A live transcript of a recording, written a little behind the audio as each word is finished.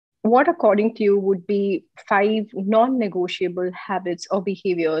what, according to you, would be five non-negotiable habits or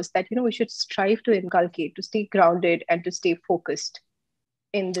behaviors that, we should strive to inculcate to stay grounded and to stay focused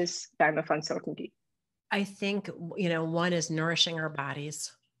in this time of uncertainty? I think, one is nourishing our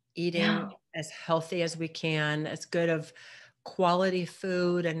bodies, Yeah, eating as healthy as we can, as good of quality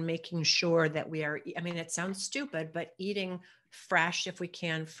food, and making sure that we are, I mean, it sounds stupid, but eating fresh, if we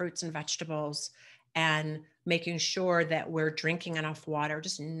can, fruits and vegetables, and making sure that we're drinking enough water,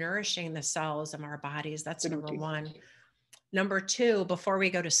 just nourishing the cells of our bodies. That's number absolutely. one. Number two, before we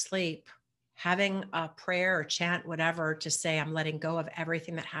go to sleep, having a prayer or chant, whatever, to say, I'm letting go of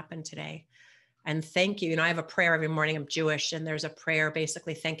everything that happened today. And thank you. I have a prayer every morning. I'm Jewish, and there's a prayer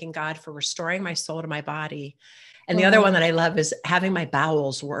basically thanking God for restoring my soul to my body. And the other one that I love is having my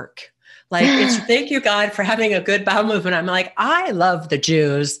bowels work. Like, it's thank you, God, for having a good bowel movement. I'm like, I love the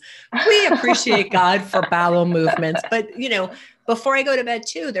Jews. We appreciate God for bowel movements. But, before I go to bed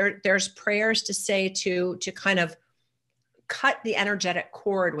too, there's prayers to say to kind of cut the energetic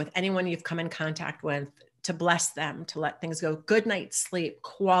cord with anyone you've come in contact with, to bless them, to let things go. Good night's sleep,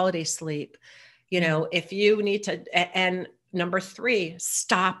 quality sleep. If you need to, and number three,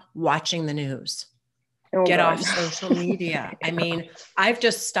 stop watching the news. Oh Get God. off social media. I mean, I've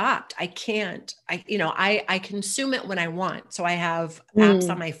just stopped. I can't, I consume it when I want. So I have apps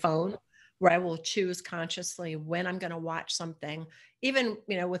on Mm, my phone where I will choose consciously when I'm going to watch something. Even,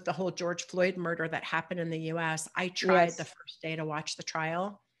 with the whole George Floyd murder that happened in the US, I tried the yes. first day to watch the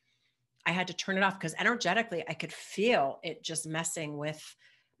trial. I had to turn it off because energetically I could feel it just messing with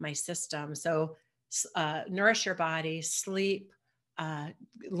my system. So, nourish your body, sleep, uh,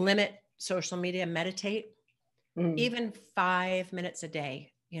 limit social media, meditate, Mm, even 5 minutes a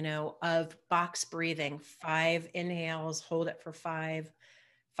day, of box breathing, 5 inhales, hold it for five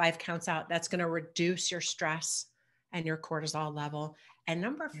counts out. That's going to reduce your stress and your cortisol level. And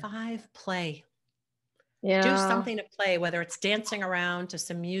number five, play. Do yeah. something to play, whether it's dancing around to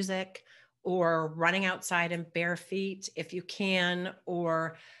some music or running outside in bare feet if you can,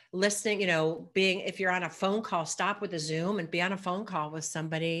 or listening, if you're on a phone call, stop with a Zoom and be on a phone call with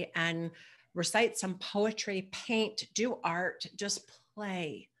somebody and recite some poetry, paint, do art, just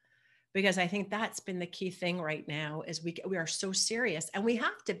play. Because I think that's been the key thing right now is we are so serious, and we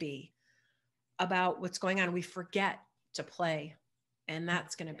have to be, about what's going on. We forget to play, and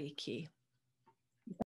that's going to be key.